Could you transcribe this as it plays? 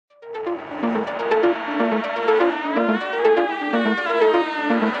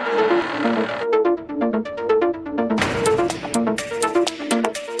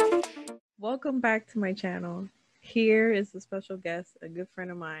back to my channel. Here is a special guest, a good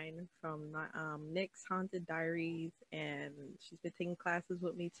friend of mine from Nick's Haunted Diaries, and she's been taking classes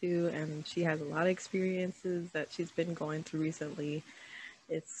with me too, and she has a lot of experiences that she's been going through recently.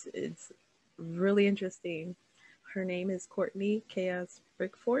 It's really interesting. Her name is Courtney Karas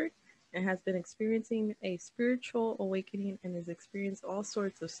Bickford and has been experiencing a spiritual awakening and has experienced all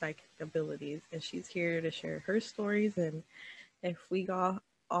sorts of psychic abilities. And she's here to share her stories. And if we got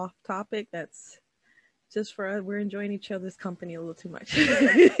off topic, that's just for us. We're enjoying each other's company a little too much.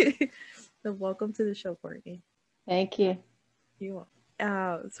 So welcome to the show, Courtney. Thank you. You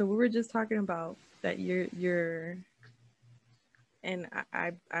are. So we were just talking about that you're and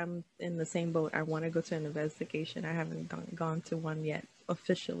I'm in the same boat. I want to go to an investigation. I haven't gone to one yet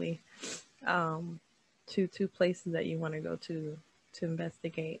officially. Two places that you want to go to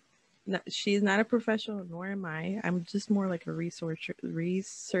investigate. No, she's not a professional, nor am I. I'm just more like a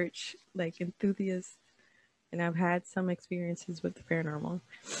research like enthusiast, and I've had some experiences with the paranormal.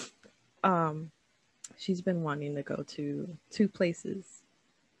 She's been wanting to go to two places.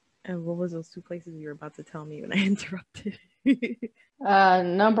 And what was those two places you were about to tell me when I interrupted?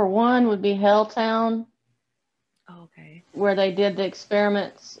 Number one would be Helltown. Okay. Where they did the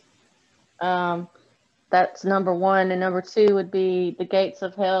experiments. That's number one. And number two would be the Gates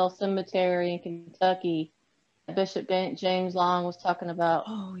of Hell Cemetery in Kentucky. Bishop James Long was talking about.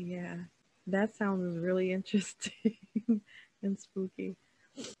 Oh, yeah. That sounds really interesting and spooky.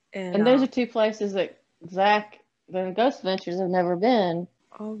 And those are two places that Zach and Ghost Ventures have never been.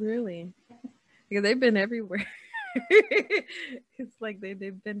 Oh, really? Because they've been everywhere. It's like they've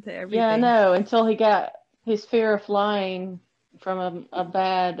been to everything. Yeah, I know. Until he got his fear of flying from a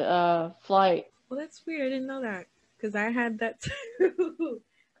bad flight. Well, that's weird. I didn't know that because I had that too.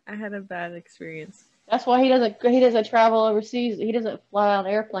 I had a bad experience. That's why he doesn't travel overseas. He doesn't fly on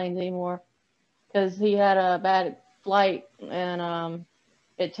airplanes anymore because he had a bad flight and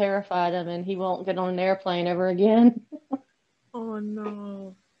it terrified him, and he won't get on an airplane ever again. Oh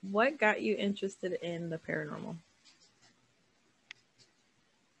no! What got you interested in the paranormal?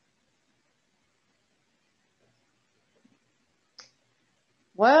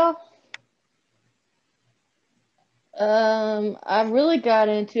 Well, I really got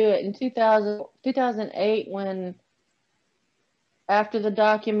into it in 2008 when, after the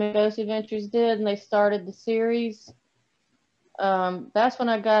document Ghost Adventures did, and they started the series. That's when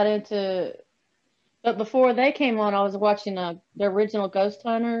I got into. But before they came on, I was watching the original Ghost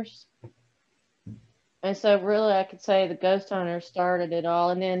Hunters, and so really I could say the Ghost Hunters started it all,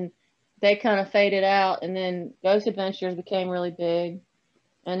 and then they kind of faded out, and then Ghost Adventures became really big,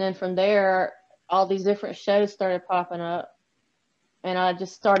 and then from there all these different shows started popping up, and I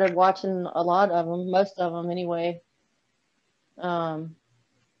just started watching a lot of them, most of them anyway. But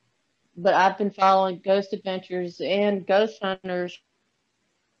I've been following Ghost Adventures and Ghost Hunters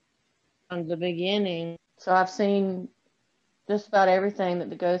from the beginning, so I've seen just about everything that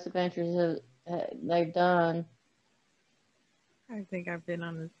the Ghost Adventures they've done. I think I've been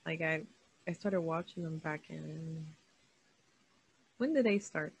on this. Like I started watching them back in. When did they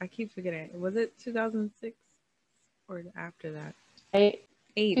start? I keep forgetting. Was it 2006 or after that?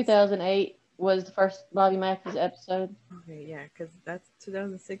 2008 was the first Bobby Mackey's episode. Okay, yeah, because that's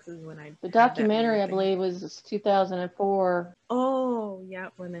 2006 is when I. The documentary, I believe, was 2004. Oh, yeah.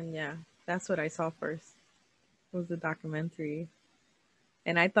 Well, then, yeah, that's what I saw first. Was the documentary,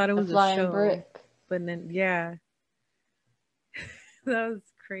 and I thought it was a show. Brick. But then, yeah, that was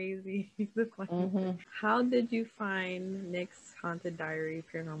crazy. How did you find Nick's Haunted Diary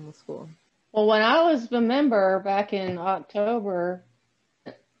Paranormal School? Well, when I was a member back in October,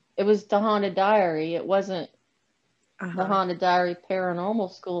 it was the Haunted Diary. It wasn't the Haunted Diary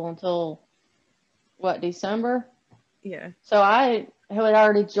Paranormal School until, what, December? Yeah. So I had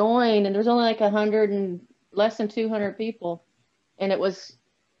already joined, and there was only like 100 and less than 200 people, and it was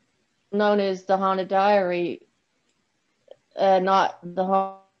known as the Haunted Diary, not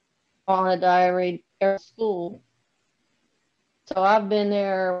the Haunted Diary School. So I've been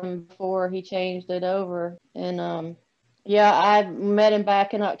there before he changed it over, and yeah, I met him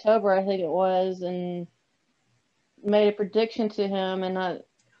back in October, I think it was, and made a prediction to him, and I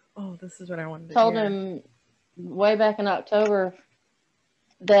this is what I wanted to told him way back in October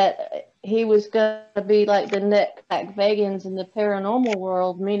that he was going to be like the next Vegans in the paranormal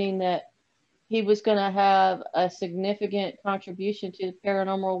world, meaning that he was going to have a significant contribution to the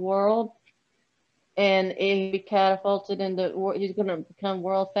paranormal world, and he'd be catapulted into, he's going to become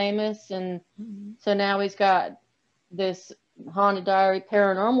world famous, and so now he's got this Haunted Diary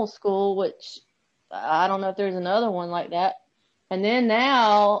Paranormal School, which I don't know if there's another one like that. And then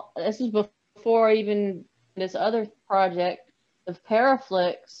now, this is before even this other project of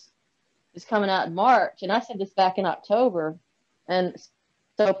Paraflix is coming out in March, and I said this back in October, and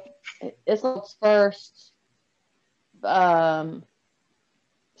so it's its first video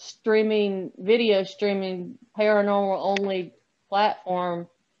streaming paranormal only platform.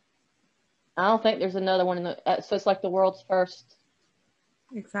 I don't think there's another one so it's like the world's first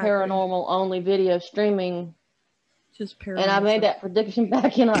paranormal only video streaming. Just paranormal. And I made that prediction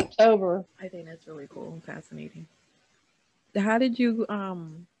back in October. I think that's really cool and fascinating. How did you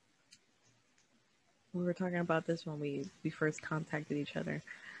we were talking about this when we first contacted each other.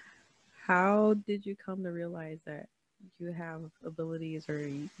 How did you come to realize that you have abilities or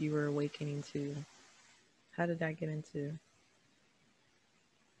you were awakening to? How did that get into?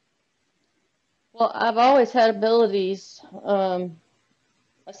 Well, I've always had abilities. I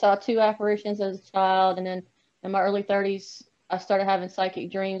saw 2 apparitions as a child, and then in my early 30s, I started having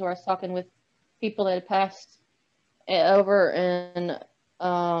psychic dreams where I was talking with people that had passed over, and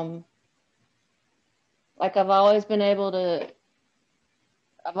like I've always been able to.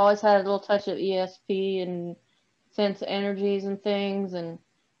 I've always had a little touch of ESP and sense energies and things,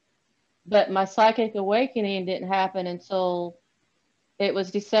 but my psychic awakening didn't happen until it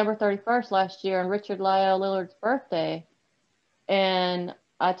was December 31st last year on Richard Lyle Lillard's birthday. And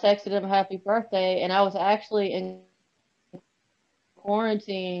I texted him happy birthday, and I was actually in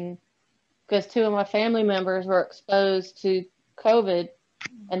quarantine because 2 of my family members were exposed to COVID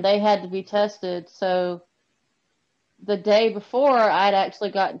and they had to be tested. So the day before I'd actually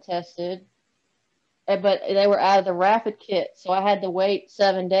gotten tested, but they were out of the rapid kit. So I had to wait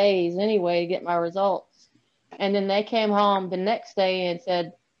 7 days anyway to get my results. And then they came home the next day and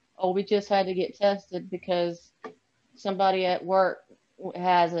said, oh, we just had to get tested because somebody at work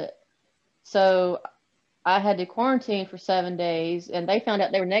has it. So I had to quarantine for 7 days, and they found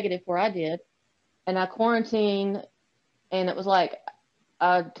out they were negative before I did. And I quarantined, and it was like,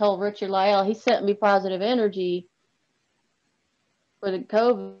 I told Richard Leal, he sent me positive energy for the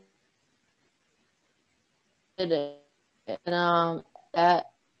COVID. And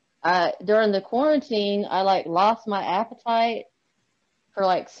during the quarantine, I like lost my appetite for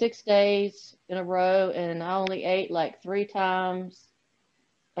like 6 days in a row, and I only ate like 3 times.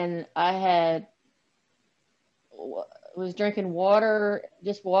 And I was drinking water,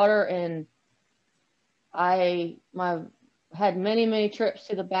 just water, and I had many trips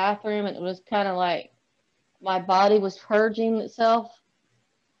to the bathroom, and it was kind of like my body was purging itself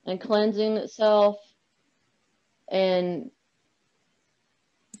and cleansing itself, and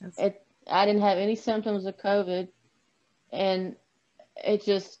I didn't have any symptoms of COVID, and it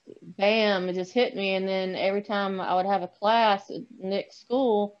just, bam, it just hit me. And then every time I would have a class at Nick's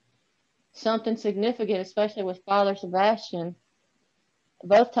school, something significant, especially with Father Sebastian,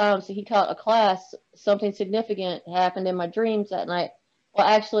 both times he taught a class, something significant happened in my dreams that night. Well,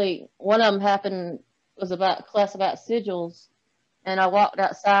 actually, one of them was about a class about sigils, and I walked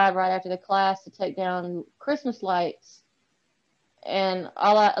outside right after the class to take down Christmas lights, and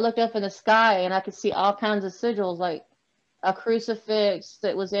I looked up in the sky, and I could see all kinds of sigils, like a crucifix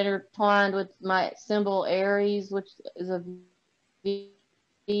that was intertwined with my symbol Aries, which is a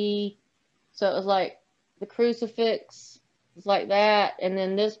V. So it was like the crucifix was like that, and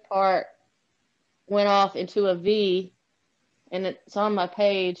then this part went off into a V, and it's on my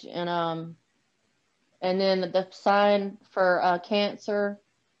page. And then the sign for Cancer,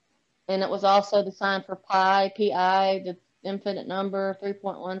 and it was also the sign for Pi, the infinite number,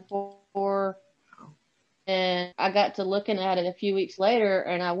 3.14. And I got to looking at it a few weeks later,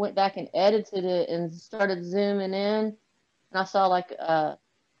 and I went back and edited it and started zooming in, and I saw like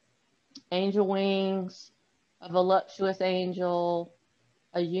angel wings, a voluptuous angel,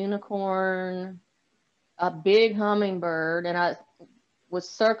 a unicorn, a big hummingbird, and I was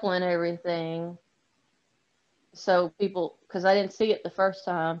circling everything so people, because I didn't see it the first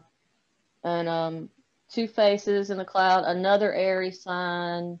time, and 2 faces in the cloud, another Aries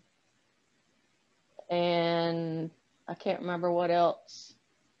sign, and I can't remember what else.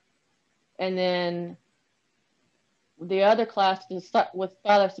 And then the other class with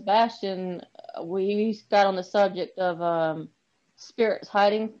Father Sebastian, we got on the subject of spirits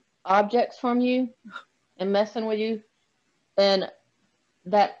hiding objects from you and messing with you, and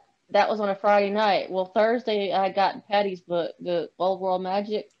that was on a Friday night. Well, Thursday I got Patty's book, The Old World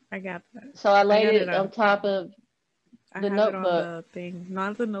Magic. I got that. So I laid it on top of the notebook. It on the thing,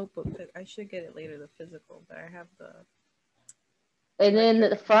 not the notebook. I should get it later, the physical, but I have the. And then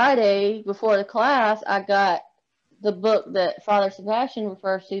the Friday before the class, I got the book that Father Sebastian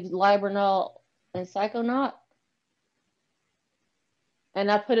refers to, Libernal and Psychonaut.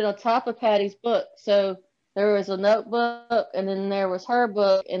 and I put it on top of Patty's book. So there was a notebook, and then there was her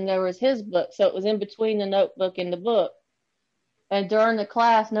book, and there was his book. So it was in between the notebook and the book. And during the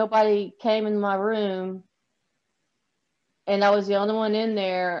class, nobody came in my room, and I was the only one in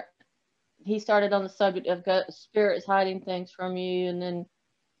there. He started on the subject of spirits hiding things from you, and then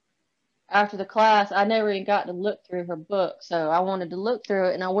after the class, I never even got to look through her book, so I wanted to look through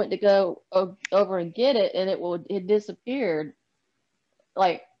it, and I went to go over and get it, and it disappeared.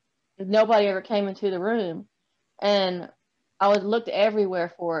 Like nobody ever came into the room, and I would looked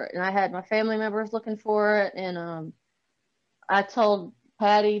everywhere for it, and I had my family members looking for it, and I told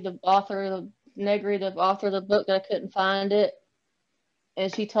Patti, the author of Negri, the author of the book, that I couldn't find it,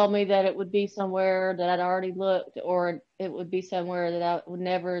 and she told me that it would be somewhere that I'd already looked, or it would be somewhere that I would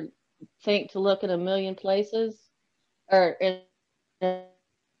never think to look in a million places, or in a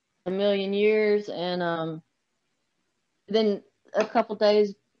million years. And then a couple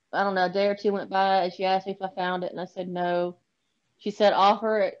days, I don't know, a day or two went by, and she asked me if I found it, and I said no. She said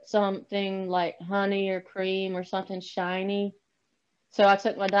offer it something like honey or cream or something shiny. So I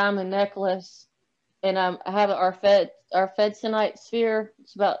took my diamond necklace, and I have our Fedsonite sphere.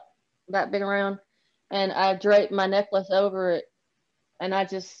 It's about that big around, and I draped my necklace over it, and I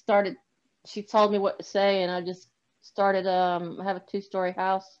just started. She told me what to say, and I just started. I have a 2-story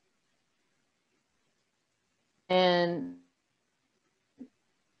house, and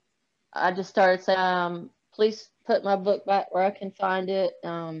I just started saying, please put my book back where I can find it.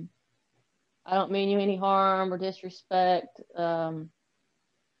 I don't mean you any harm or disrespect.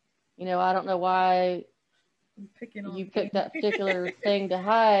 I don't know why you picked that particular thing to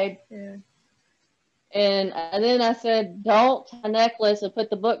hide. Yeah. And then I said, don't tie the necklace and put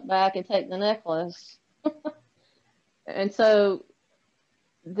the book back and take the necklace. And so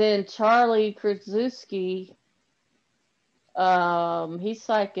then Charlie Krzyzewski, he's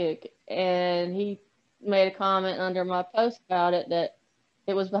psychic, and he made a comment under my post about it that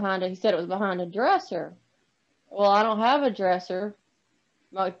he said it was behind a dresser. Well, I don't have a dresser.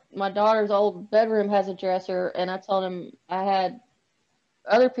 My daughter's old bedroom has a dresser, and I told him I had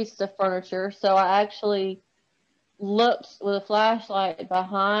other pieces of furniture, so I actually looked with a flashlight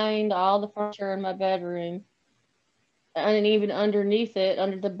behind all the furniture in my bedroom, and even underneath it,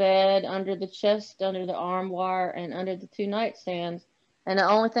 under the bed, under the chest, under the armoire, and under the 2 nightstands. And the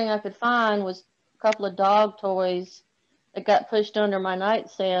only thing I could find was a couple of dog toys that got pushed under my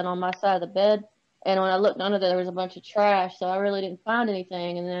nightstand on my side of the bed. And when I looked under there was a bunch of trash, so I really didn't find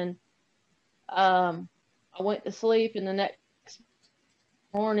anything. And then I went to sleep, and the next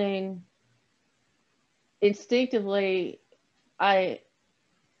morning, instinctively, I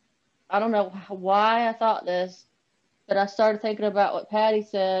don't know why I thought this, but I started thinking about what Patti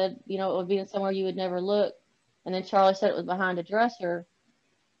said, it would be in somewhere you would never look. And then Charlie said it was behind a dresser.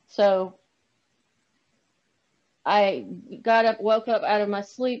 So I woke up out of my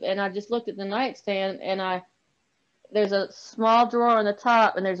sleep, and I just looked at the nightstand, and there's a small drawer on the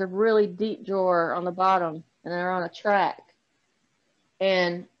top, and there's a really deep drawer on the bottom, and they're on a track.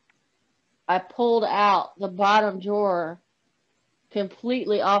 And I pulled out the bottom drawer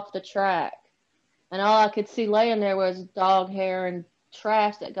completely off the track, and all I could see laying there was dog hair and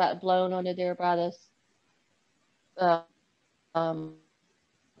trash that got blown under there by this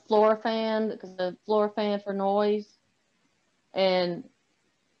floor fan, because the floor fan for noise. And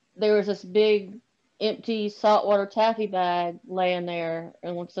there was this big empty saltwater taffy bag laying there,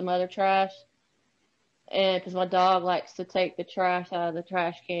 and with some other trash. And because my dog likes to take the trash out of the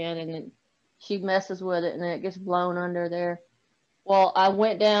trash can, and then she messes with it, and then it gets blown under there. Well, I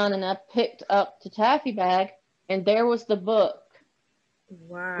went down and I picked up the taffy bag, and there was the book.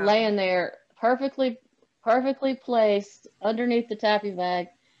 Wow. Laying there, perfectly placed underneath the taffy bag.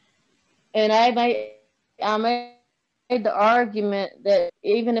 And I made the argument that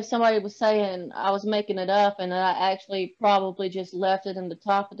even if somebody was saying I was making it up, and that I actually probably just left it in the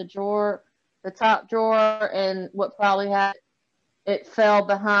top of the top drawer, and what probably happened, it fell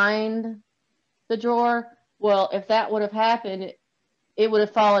behind the drawer. Well, if that would have happened, it would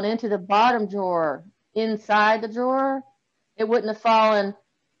have fallen into the bottom drawer inside the drawer. It wouldn't have fallen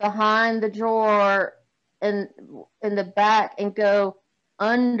behind the drawer in the back and go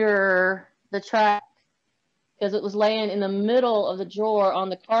under the track, because it was laying in the middle of the drawer on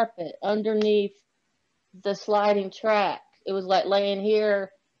the carpet underneath the sliding track. It was like laying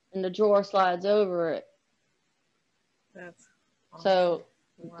here, and the drawer slides over it. That's awesome. So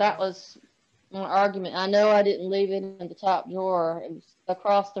wow. That was my argument. I know I didn't leave it in the top drawer. It was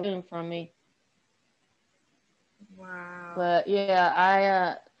across the room from me. Wow. But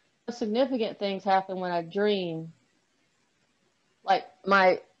yeah, significant things happen when I dream. like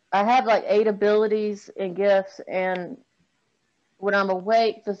I have like 8 abilities and gifts, and when I'm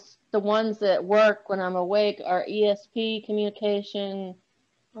awake, the ones that work when I'm awake are ESP, communication,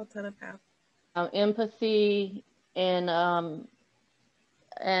 telepath. empathy, and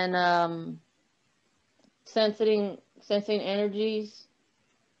and sensing energies.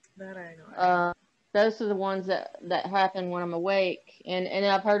 That I know. Those are the ones that happen when I'm awake, and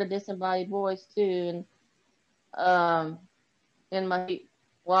I've heard a disembodied voice too, and in my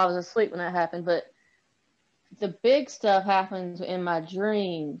while I was asleep when that happened. But the big stuff happens in my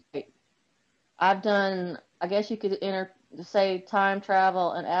dreams. Like, I've done, I guess you could say time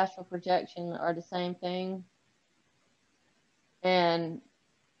travel and astral projection are the same thing, and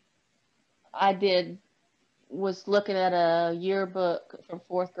I was looking at a yearbook from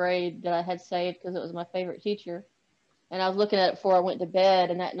 4th grade that I had saved because it was my favorite teacher. And I was looking at it before I went to bed.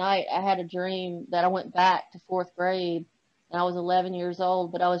 And that night I had a dream that I went back to 4th grade and I was 11 years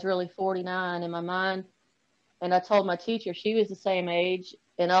old, but I was really 49 in my mind. And I told my teacher she was the same age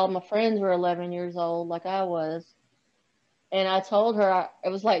and all my friends were 11 years old like I was. And I told her, it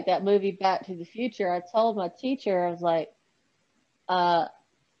was like that movie Back to the Future. I told my teacher, I was like,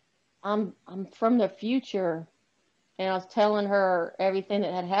 I'm from the future. And I was telling her everything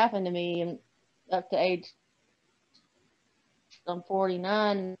that had happened to me and up to age I'm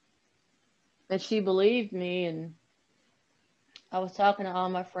 49, and she believed me. And I was talking to all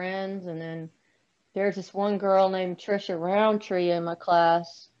my friends, and then there's this one girl named Trisha Roundtree in my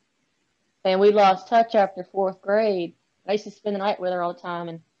class, and we lost touch after 4th grade. I used to spend the night with her all the time,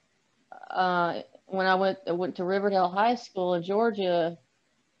 and when I went to Riverdale High School in Georgia,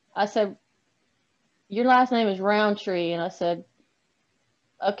 I said, "Your last name is Roundtree," and I said,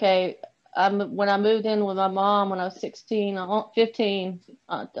 "Okay." When I moved in with my mom when I was 16, 15,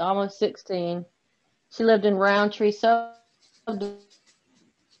 almost 16, she lived in Roundtree subdivision.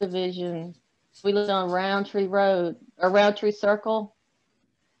 We lived on Roundtree Road, or Roundtree Circle.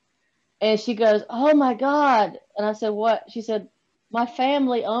 And she goes, "Oh my God." And I said, "What?" She said, "My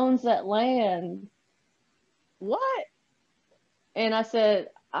family owns that land." What? And I said,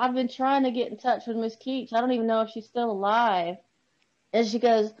 "I've been trying to get in touch with Miss Keach. I don't even know if she's still alive." And she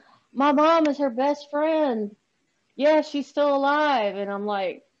goes, "My mom is her best friend. Yeah, she's still alive." And I'm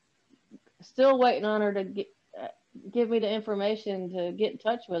like, still waiting on her to give me the information to get in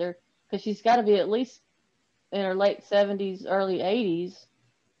touch with her because she's got to be at least in her late 70s, early 80s.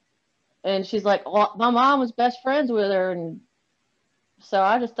 And she's like, "Well, my mom was best friends with her." And so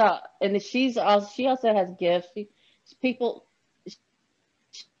I just thought, and she also has gifts. People,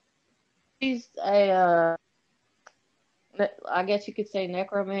 she's a, I guess you could say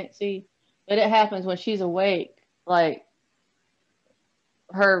necromancy, but it happens when she's awake. Like,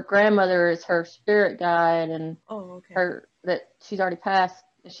 her grandmother is her spirit guide, and that she's already passed.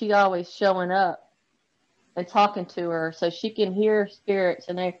 She's always showing up and talking to her, so she can hear spirits,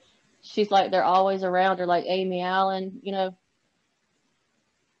 and she's like they're always around her, like Amy Allen, you know.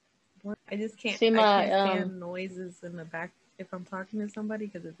 I just can't. I can't stand noises in the back if I'm talking to somebody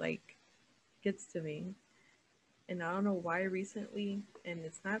because it like gets to me, and I don't know why recently, and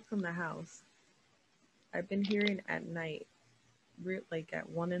it's not from the house. I've been hearing at night, like at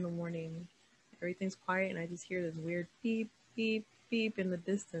 1 a.m, everything's quiet, and I just hear this weird beep, beep, beep in the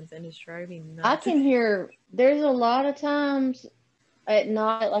distance, and it's driving me nuts. I can hear. There's a lot of times at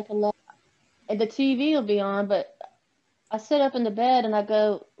night, like and the TV will be on, but I sit up in the bed and I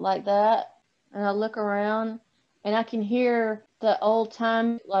go like that, and I look around, and I can hear the old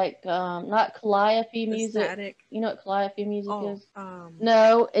time, like not calliope music. Static. You know what calliope music is?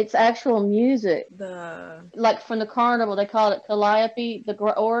 No, it's actual music. Like from the carnival, they call it calliope, the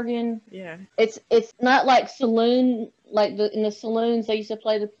organ. Yeah. It's not like saloon, like in the saloons they used to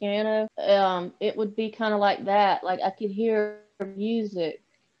play the piano. It would be kind of like that. Like I could hear music,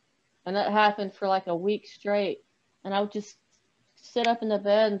 and that happened for like a week straight. And I would just sit up in the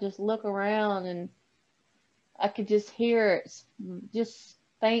bed and just look around, and I could just hear it just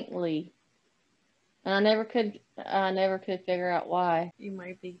faintly. And I never could figure out why. You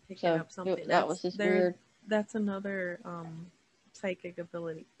might be picking up something. That was just weird. That's another psychic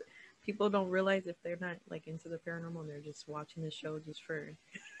ability. People don't realize if they're not like into the paranormal, they're just watching the show just for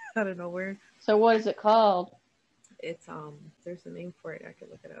out of nowhere. So what is it called? It's there's a name for it. I could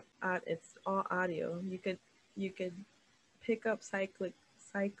look it up. It's all audio. You could pick up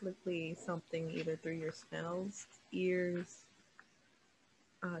cyclically something either through your smells, ears,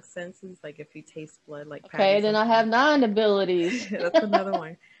 senses. Like if you taste blood, like okay, then I have 9 abilities. That's another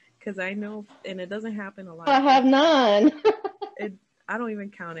one, because I know, and it doesn't happen a lot. I have 9. I don't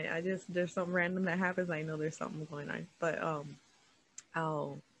even count it. There's something random that happens. I know there's something going on, but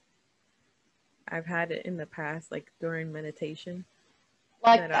Oh, I've had it in the past, like during meditation,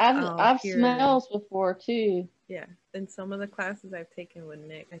 Like that I'll I've hear. smells before too. Yeah, in some of the classes I've taken with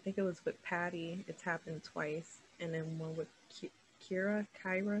Nick, I think it was with Patty. It's happened twice, and then one with Kyra,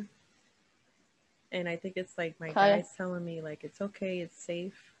 and I think it's like my Kaya. guys telling me like it's okay, it's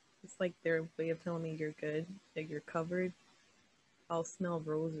safe. It's like their way of telling me you're good, that you're covered. I'll smell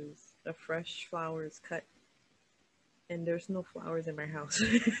roses, the fresh flowers cut, and there's no flowers in my house,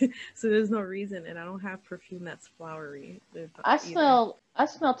 so there's no reason, and I don't have perfume that's flowery either. I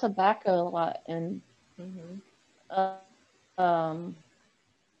smell tobacco a lot and Hmm. um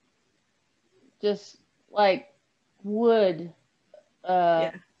just like wood, uh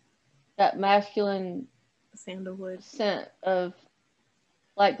Yeah, that masculine sandalwood. scent of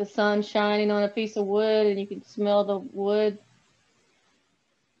like the sun shining on a piece of wood and you can smell the wood.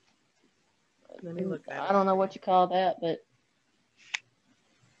 Let me look that I up don't know for you. what you call that, but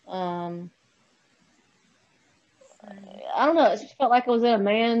um Sand- I don't know. It just felt like it was in a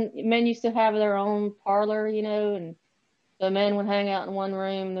man. Men used to have their own parlor, you know, and the men would hang out in one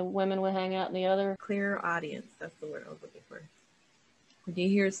room, the women would hang out in the other. Clear audience. That's the word I was looking for. When you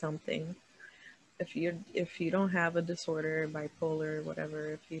hear something, if you don't have a disorder, bipolar,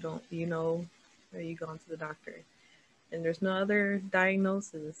 whatever, if you don't, you know, or you gone to the doctor, and there's no other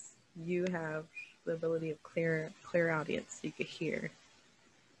diagnosis, you have the ability of clear audience. You could hear.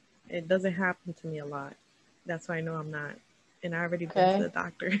 It doesn't happen to me a lot. That's why I know I'm not. And I already been to Okay. the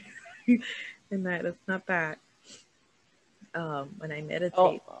doctor, and that it's not that. When I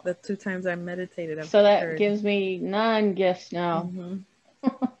meditate, Oh, the two times I meditated, I've so that heard. gives me 9 gifts now. Hmm.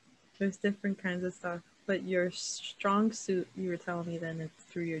 There's different kinds of stuff, but your strong suit, you were telling me then, it's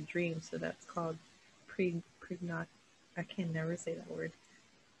through your dreams. So that's called pregnog. I can never say that word.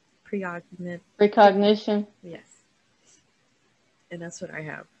 Pregognitive. Precognition. Yes, and that's what I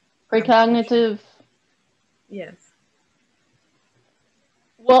have. I'm sure. Precognitive. Yes.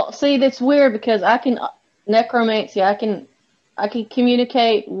 Well, see, that's weird because I can necromancy. I can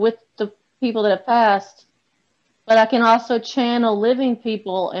communicate with the people that have passed, but I can also channel living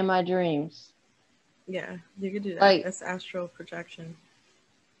people in my dreams. Yeah, you could do that. Like, That's astral projection.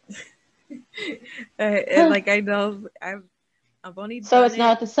 And like I know, I've only so done it's it.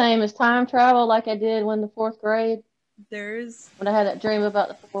 not the same as time travel like I did when the fourth grade, There's when I had that dream about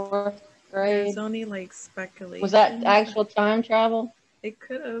the fourth there's grade. only like Was that speculations. actual time travel? It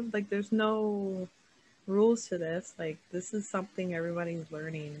could have, like, there's no rules to this. Like, this is something everybody's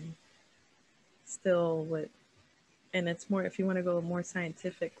learning still with, and it's more if you want to go more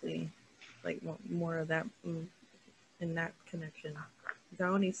scientifically, like more of that in that connection. I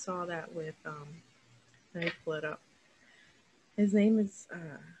only saw that with let me pull it up. His name is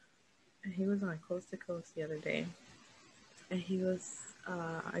he was on Coast to Coast the other day, and he was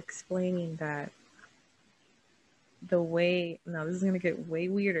explaining that the way, now this is gonna get way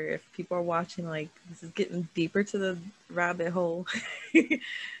weirder if people are watching, like this is getting deeper to the rabbit hole.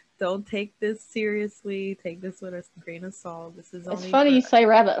 Don't take this seriously, take this with a grain of salt. This is It's only funny you for, say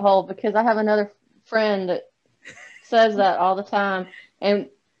rabbit hole because I have another friend that says that all the time, and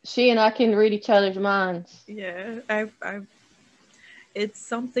she and I can read each other's minds. yeah, I've it's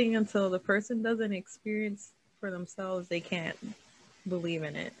something until the person doesn't experience for themselves, they can't believe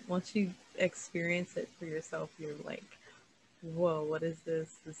in it. Once you experience it for yourself, you're like, whoa, what is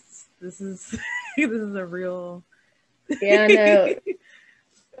this? This is this is a real. Yeah, I know.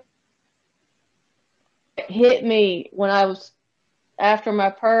 It hit me when I was after my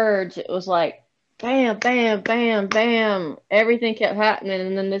purge. It was like bam, bam, bam, bam. Everything kept happening,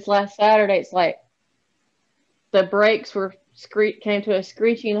 and then this last Saturday, it's like the brakes were came to a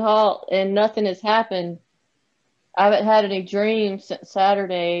screeching halt, and nothing has happened. I haven't had any dreams since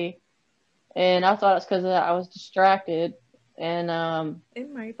Saturday, and I thought it's because I was distracted. And It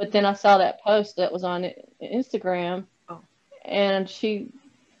might but be. then I saw that post that was on Instagram, Oh, and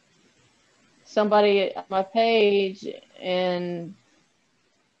somebody on my page, and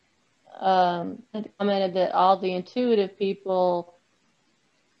commented that all the intuitive people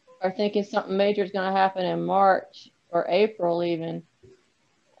are thinking something major is going to happen in March or April even.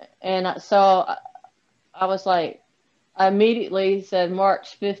 And so I was like, I immediately said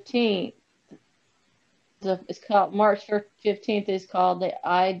March 15th. It's called March 15th is called the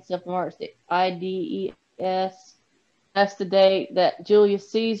Ides of March, the IDES. That's the date that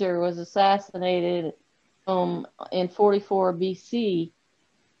Julius Caesar was assassinated in 44 BC.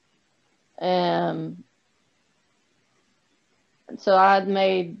 Um, so I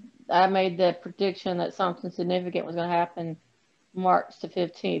made the prediction that something significant was going to happen March the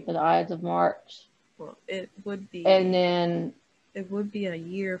 15th, the Ides of March. well, it would And be. then it would be a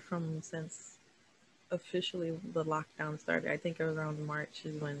year from since officially the lockdown started. I think it was around March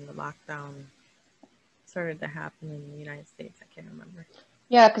is when the lockdown started to happen in the United States. I can't remember.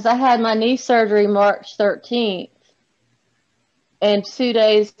 Yeah, because I had my knee surgery March 13th, and 2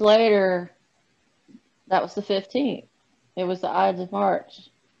 days later, that was the 15th. It was the Ides of March.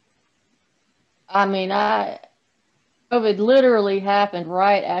 I mean, COVID literally happened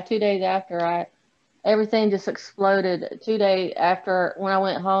right at 2 days after everything just exploded 2 days after when I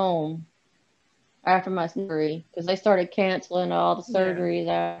went home after my surgery, because they started canceling all the surgeries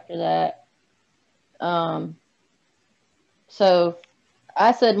after that. So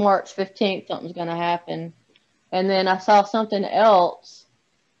I said March 15th something's going to happen, and then I saw something else.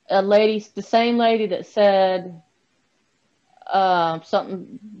 The same lady that said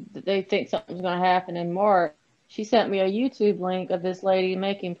something that they think something's going to happen in March. She sent me a YouTube link of this lady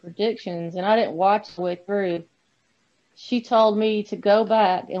making predictions, and I didn't watch the way through. She told me to go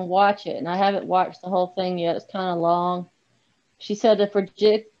back and watch it, and I haven't watched the whole thing yet. It's kind of long. She said to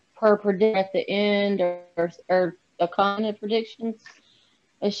predict her prediction at the end or the comment predictions,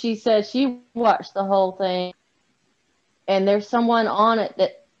 and she said she watched the whole thing, and there's someone on it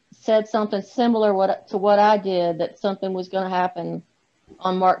that said something similar to what I did, that something was going to happen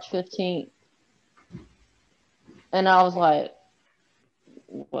on March 15th. And I was like,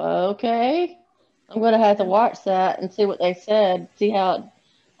 okay, I'm going to have to watch that and see what they said, see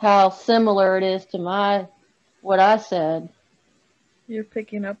how similar it is to what I said. You're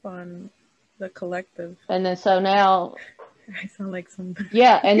picking up on the collective. And then so now I sound like some.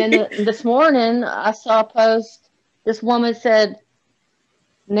 Yeah, and then this morning I saw a post. This woman said,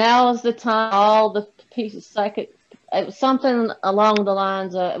 "Now is the time. All the pieces psychic." It was something along the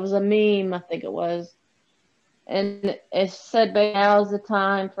lines of, it was a meme, I think it was, and it said, "But now is the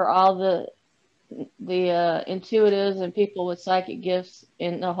time for all the intuitives and people with psychic gifts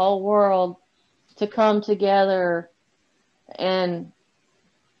in the whole world to come together and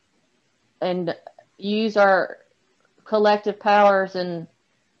use our collective powers and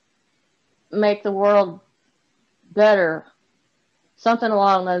make the world better." Something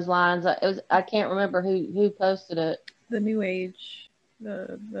along those lines. I can't remember who posted it. The New Age.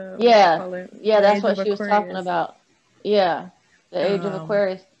 The that's what she was talking about. Yeah, the Age of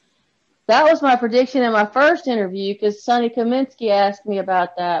Aquarius. That was my prediction in my first interview, because Sonny Kaminsky asked me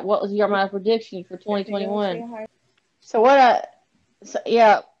about that. What was my prediction for 2021?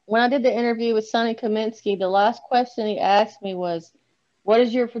 When I did the interview with Sonny Kaminsky, the last question he asked me was, "What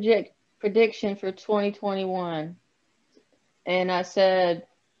is your prediction for 2021?" And I said,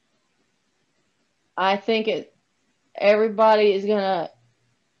 I think everybody is going to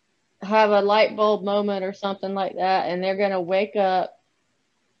have a light bulb moment or something like that, and they're going to wake up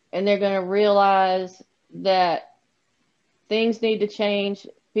and they're going to realize that things need to change.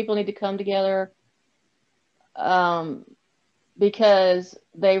 People need to come together, because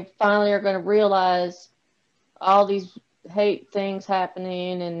they finally are going to realize all these hate things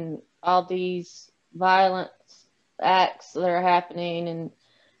happening and all these violent acts that are happening,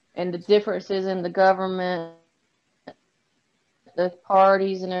 and the differences in the government, the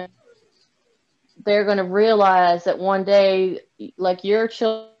parties, and they're going to realize that one day, like your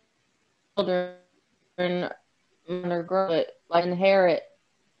children are growing, like inherit,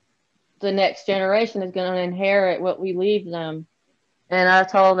 the next generation is going to inherit what we leave them. And I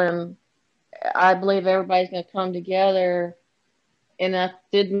told them, I believe everybody's going to come together. And I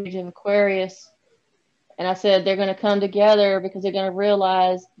did Age of Aquarius. And I said they're going to come together because they're going to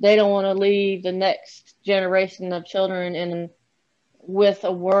realize they don't want to leave the next generation of children with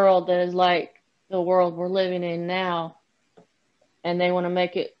a world that is like the world we're living in now. And they want to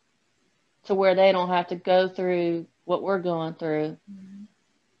make it to where they don't have to go through what we're going through,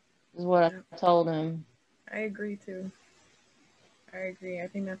 is what I told them. I agree, too. I agree. I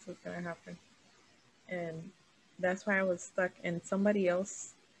think that's what's going to happen. And that's why I was stuck. And somebody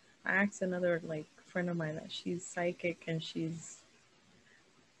else, I asked another, friend of mine that she's psychic, and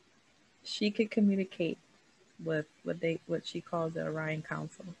she could communicate with what she calls the Orion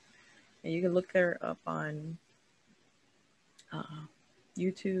Council, and you can look her up on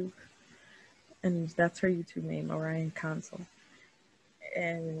YouTube, and that's her YouTube name, Orion Council.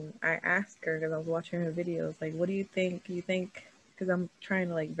 And I asked her, because I was watching her videos, what do you think? Because I'm trying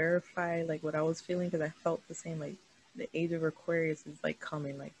to verify what I was feeling, because I felt the same. The Age of Aquarius is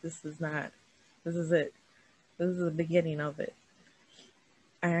coming. This is it. This is the beginning of it.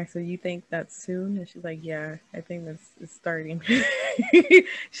 I asked her, "You think that's soon?" And she's like, "Yeah, I think it's starting."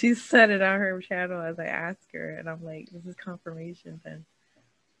 She said it on her channel as I asked her, and I'm like, "This is confirmation then."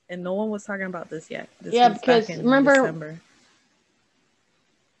 And no one was talking about this yet. This was because back in remember, December.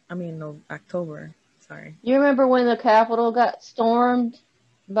 I mean, no, October. Sorry. You remember when the Capitol got stormed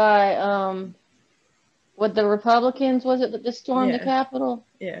by with the Republicans? Was it that just stormed the Yeah. Capitol?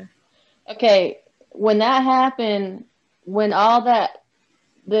 Yeah. Okay, when that happened, when all that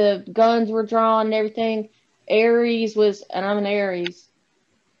the guns were drawn and everything, Aries was, and I'm an Aries.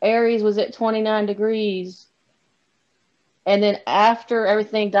 Aries was at 29 degrees, and then after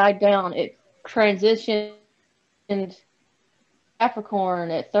everything died down, it transitioned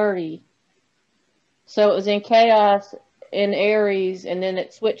Capricorn at 30. So it was in chaos in Aries, and then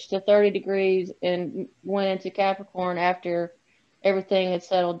it switched to 30 degrees and went into Capricorn after everything had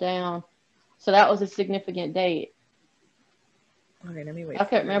settled down. So that was a significant date. Okay, let me wait I for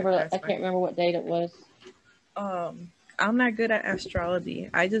can't it to remember. pass I by. can't remember what date it was. I'm not good at astrology.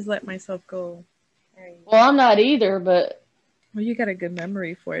 I just let myself go. Well, I'm not either, but Well, you got a good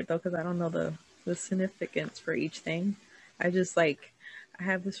memory for it though, because I don't know the significance for each thing. I just like I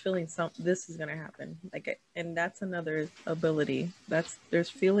have this feeling this is gonna happen. And that's another ability. There's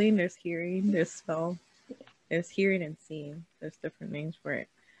feeling, there's hearing, there's smell, there's hearing and seeing. There's different names for it.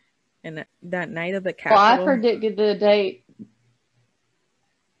 And that night of the well, I Capitol. predicted the date.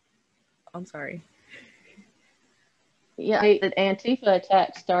 I'm sorry. Yeah, the Antifa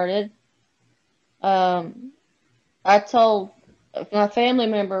attack started. I told my family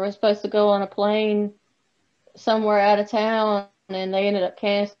member was supposed to go on a plane somewhere out of town, and they ended up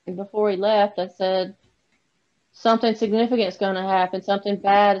canceling before he left. I said something significant is going to happen, something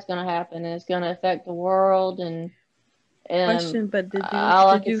bad is going to happen, and it's going to affect the world. And Question, but all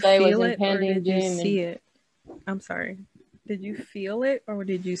I did could you say was feel it or impending did you doom. see And it? I'm sorry. Did you feel it or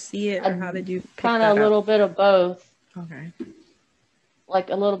did you see it or how I did you pick kind that of a up? little bit of both, Okay. like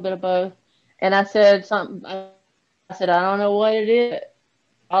a little bit of both. And I said something. I said I don't know what it is.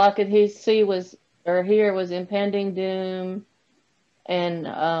 All I could see was or hear was impending doom and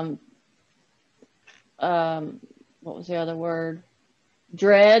what was the other word?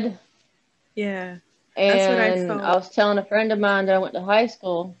 Dread. Yeah. That's what I And I felt. was telling a friend of mine that I went to high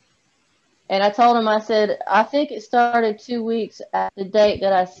school, and I told him, I said, I think it started 2 weeks after the date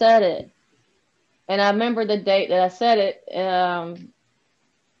that I said it. And I remember the date that I said it, and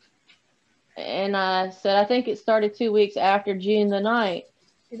I said, I think it started 2 weeks after June the 9th.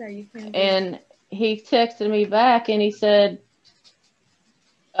 You can do it. And he texted me back and he said,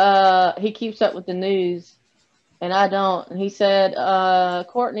 he keeps up with the news. And I don't. And he said,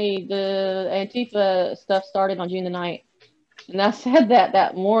 Courtney, the Antifa stuff started on June the 9th. And I said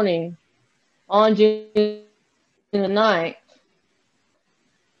that morning on June the 9th.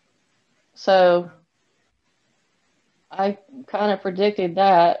 So I kind of predicted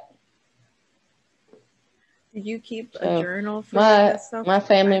that. Did you keep a So journal for like my that stuff? my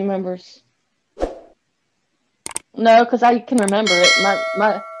family members, no, because I can remember it.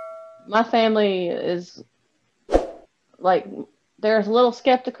 My family is like they're a little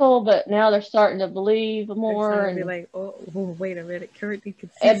skeptical, but now they're starting to believe They're more. starting to be And like, oh, wait a minute, Courtney could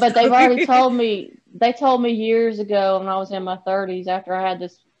see but stuff. they've already told me. They told me years ago when I was in my 30s, after I had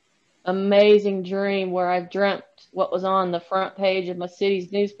this amazing dream where I dreamt what was on the front page of my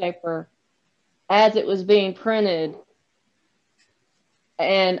city's newspaper as it was being printed,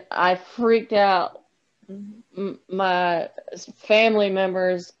 and I freaked out. My family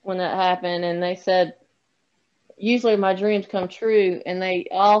members when that happened, and they said usually my dreams come true, and they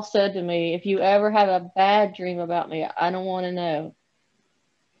all said to me, if you ever have a bad dream about me, I don't want to know.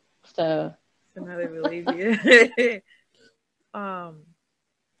 So So now they believe you. um,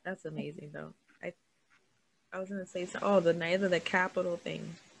 that's amazing though. I was gonna say so. Oh, the night of the Capitol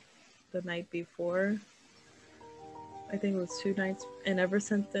thing, the night before. I think it was 2 nights, and ever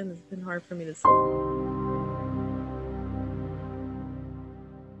since then, it's been hard for me to sleep.